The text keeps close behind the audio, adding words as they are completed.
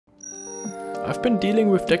I've been dealing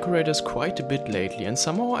with decorators quite a bit lately, and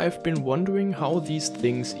somehow I've been wondering how these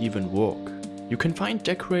things even work. You can find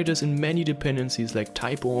decorators in many dependencies like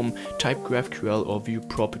TypeORM, Type-GraphQL or Vue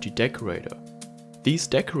Property Decorator. These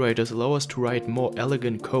decorators allow us to write more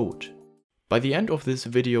elegant code. By the end of this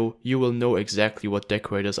video, you will know exactly what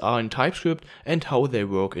decorators are in TypeScript and how they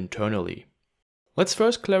work internally. Let's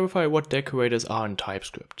first clarify what decorators are in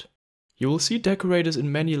TypeScript. You will see decorators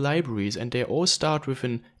in many libraries, and they all start with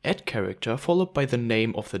an add character followed by the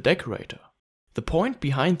name of the decorator. The point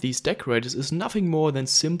behind these decorators is nothing more than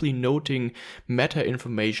simply noting meta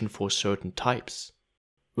information for certain types.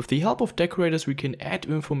 With the help of decorators we can add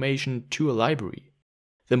information to a library.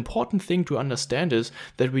 The important thing to understand is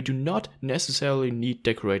that we do not necessarily need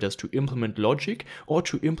decorators to implement logic or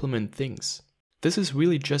to implement things. This is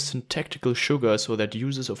really just syntactical sugar so that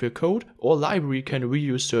users of your code or library can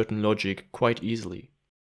reuse certain logic quite easily.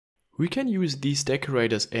 We can use these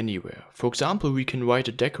decorators anywhere. For example, we can write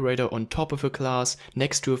a decorator on top of a class,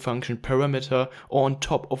 next to a function parameter, or on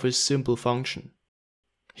top of a simple function.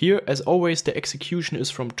 Here, as always, the execution is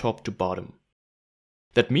from top to bottom.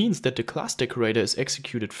 That means that the class decorator is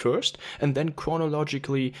executed first and then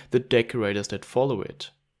chronologically the decorators that follow it.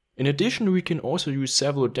 In addition, we can also use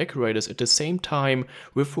several decorators at the same time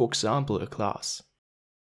with, for example, a class.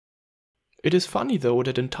 It is funny though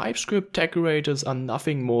that in TypeScript decorators are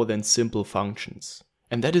nothing more than simple functions.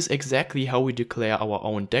 And that is exactly how we declare our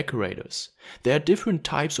own decorators. There are different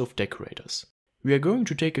types of decorators. We are going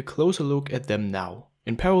to take a closer look at them now.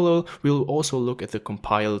 In parallel, we will also look at the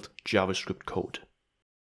compiled JavaScript code.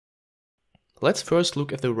 Let's first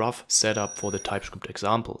look at the rough setup for the TypeScript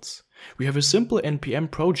examples. We have a simple npm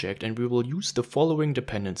project and we will use the following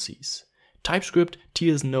dependencies: TypeScript,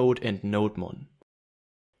 tsnode and nodemon.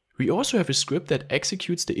 We also have a script that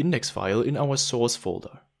executes the index file in our source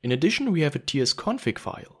folder. In addition, we have a tsconfig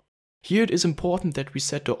file. Here it is important that we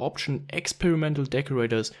set the option experimental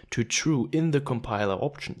decorators to true in the compiler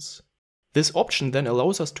options. This option then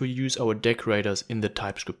allows us to use our decorators in the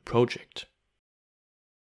TypeScript project.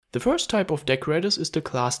 The first type of decorators is the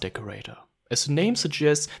class decorator. As the name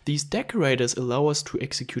suggests, these decorators allow us to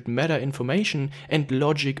execute meta information and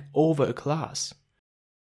logic over a class.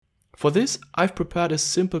 For this, I've prepared a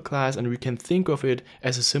simple class and we can think of it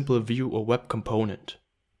as a simple Vue or web component.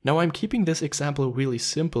 Now I'm keeping this example really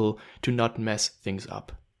simple to not mess things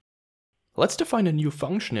up. Let's define a new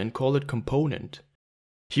function and call it component.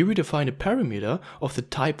 Here we define a parameter of the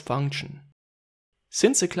type function.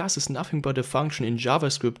 Since a class is nothing but a function in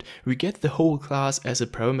JavaScript, we get the whole class as a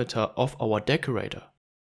parameter of our decorator.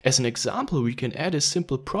 As an example, we can add a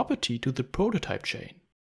simple property to the prototype chain.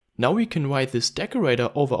 Now we can write this decorator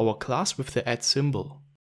over our class with the add symbol.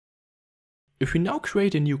 If we now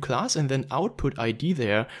create a new class and then output ID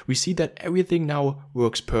there, we see that everything now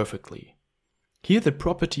works perfectly. Here the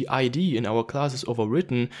property ID in our class is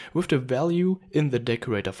overwritten with the value in the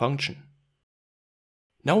decorator function.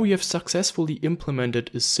 Now we have successfully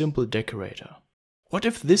implemented a simple decorator. What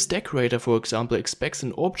if this decorator, for example, expects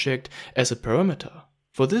an object as a parameter?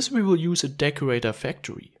 For this we will use a decorator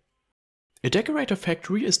factory. A decorator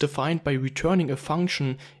factory is defined by returning a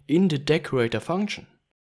function in the decorator function.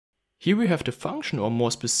 Here we have the function, or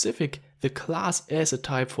more specific, the class as a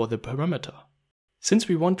type for the parameter. Since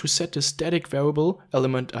we want to set the static variable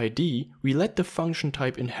element ID, we let the function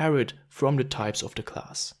type inherit from the types of the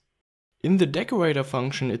class. In the decorator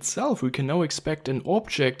function itself, we can now expect an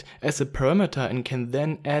object as a parameter and can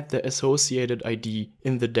then add the associated ID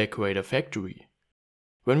in the decorator factory.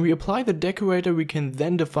 When we apply the decorator, we can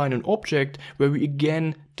then define an object where we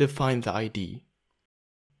again define the ID.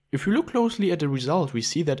 If we look closely at the result, we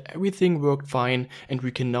see that everything worked fine and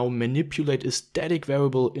we can now manipulate a static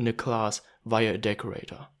variable in a class via a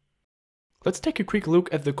decorator. Let's take a quick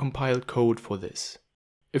look at the compiled code for this.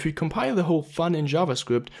 If we compile the whole fun in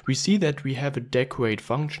JavaScript, we see that we have a decorate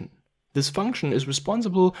function. This function is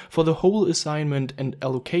responsible for the whole assignment and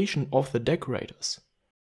allocation of the decorators.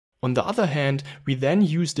 On the other hand, we then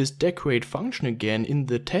use this decorate function again in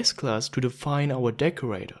the test class to define our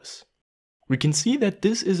decorators. We can see that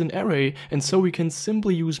this is an array, and so we can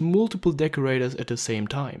simply use multiple decorators at the same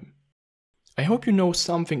time. I hope you know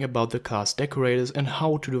something about the class decorators and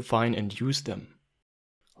how to define and use them.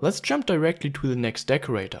 Let's jump directly to the next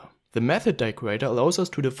decorator. The method decorator allows us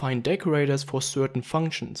to define decorators for certain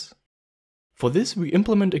functions. For this we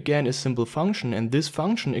implement again a simple function, and this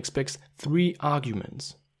function expects 3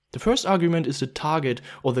 arguments. The first argument is the target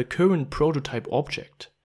or the current prototype object.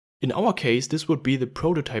 In our case this would be the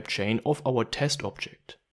prototype chain of our test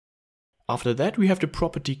object. After that we have the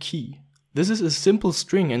property key. This is a simple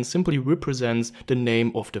string and simply represents the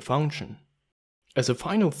name of the function. As a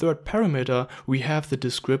final third parameter, we have the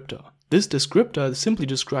descriptor. This descriptor simply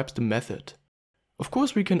describes the method. Of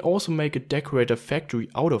course, we can also make a decorator factory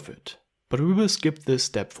out of it, but we will skip this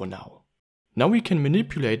step for now. Now we can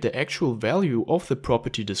manipulate the actual value of the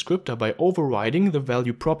property descriptor by overriding the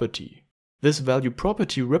value property. This value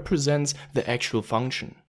property represents the actual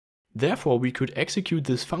function. Therefore, we could execute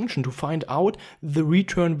this function to find out the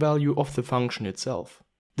return value of the function itself.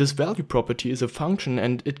 This value property is a function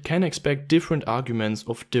and it can expect different arguments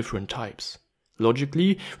of different types.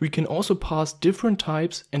 Logically, we can also pass different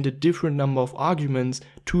types and a different number of arguments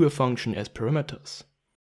to a function as parameters.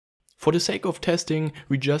 For the sake of testing,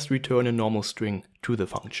 we just return a normal string to the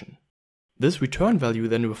function. This return value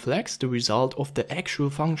then reflects the result of the actual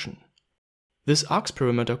function. This args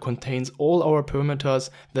parameter contains all our parameters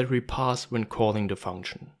that we pass when calling the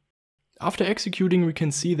function. After executing, we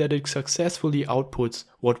can see that it successfully outputs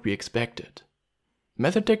what we expected.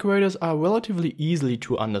 Method decorators are relatively easy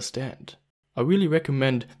to understand. I really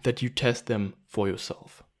recommend that you test them for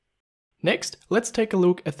yourself. Next, let's take a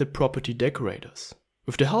look at the property decorators.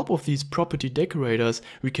 With the help of these property decorators,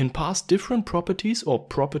 we can pass different properties or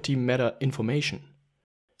property meta information.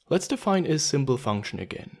 Let's define a simple function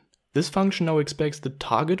again. This function now expects the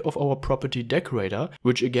target of our property decorator,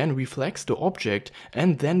 which again reflects the object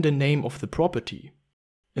and then the name of the property.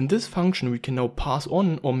 In this function we can now pass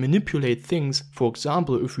on or manipulate things, for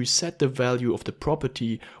example if we set the value of the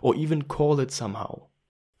property or even call it somehow.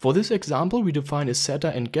 For this example we define a setter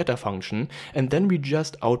and getter function and then we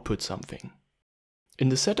just output something. In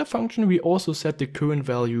the setter function we also set the current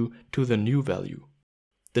value to the new value.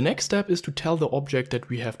 The next step is to tell the object that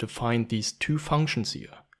we have defined these two functions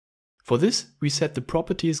here. For this, we set the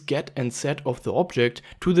properties get and set of the object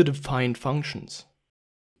to the defined functions.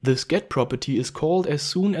 This get property is called as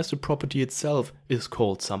soon as the property itself is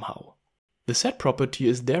called somehow. The set property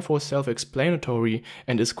is therefore self-explanatory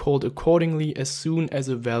and is called accordingly as soon as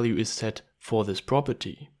a value is set for this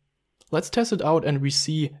property. Let's test it out and we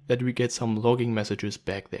see that we get some logging messages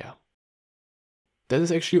back there. That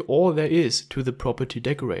is actually all there is to the property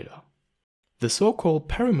decorator. The so-called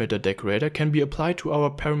parameter decorator can be applied to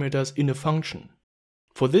our parameters in a function.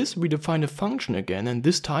 For this we define a function again and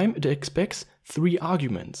this time it expects 3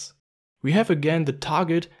 arguments. We have again the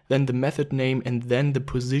target, then the method name and then the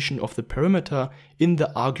position of the parameter in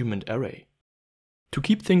the argument array. To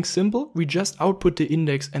keep things simple, we just output the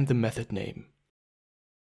index and the method name.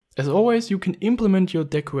 As always, you can implement your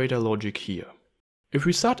decorator logic here. If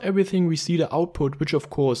we start everything, we see the output, which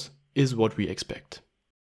of course is what we expect.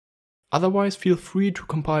 Otherwise, feel free to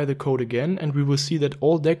compile the code again and we will see that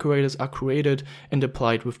all decorators are created and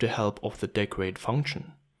applied with the help of the decorate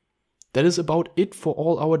function. That is about it for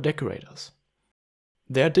all our decorators.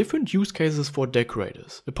 There are different use cases for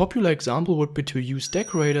decorators. A popular example would be to use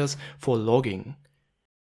decorators for logging.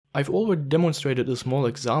 I've already demonstrated a small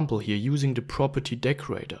example here using the property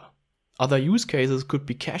decorator. Other use cases could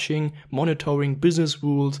be caching, monitoring business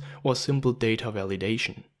rules, or simple data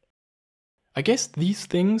validation. I guess these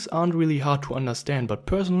things aren't really hard to understand, but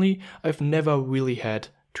personally I've never really had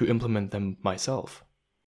to implement them myself.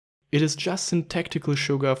 It is just syntactical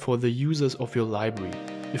sugar for the users of your library.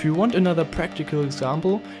 If you want another practical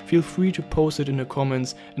example, feel free to post it in the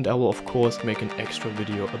comments and I will of course make an extra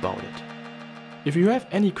video about it. If you have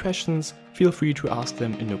any questions, feel free to ask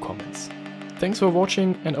them in the comments. Thanks for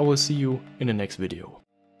watching and I will see you in the next video.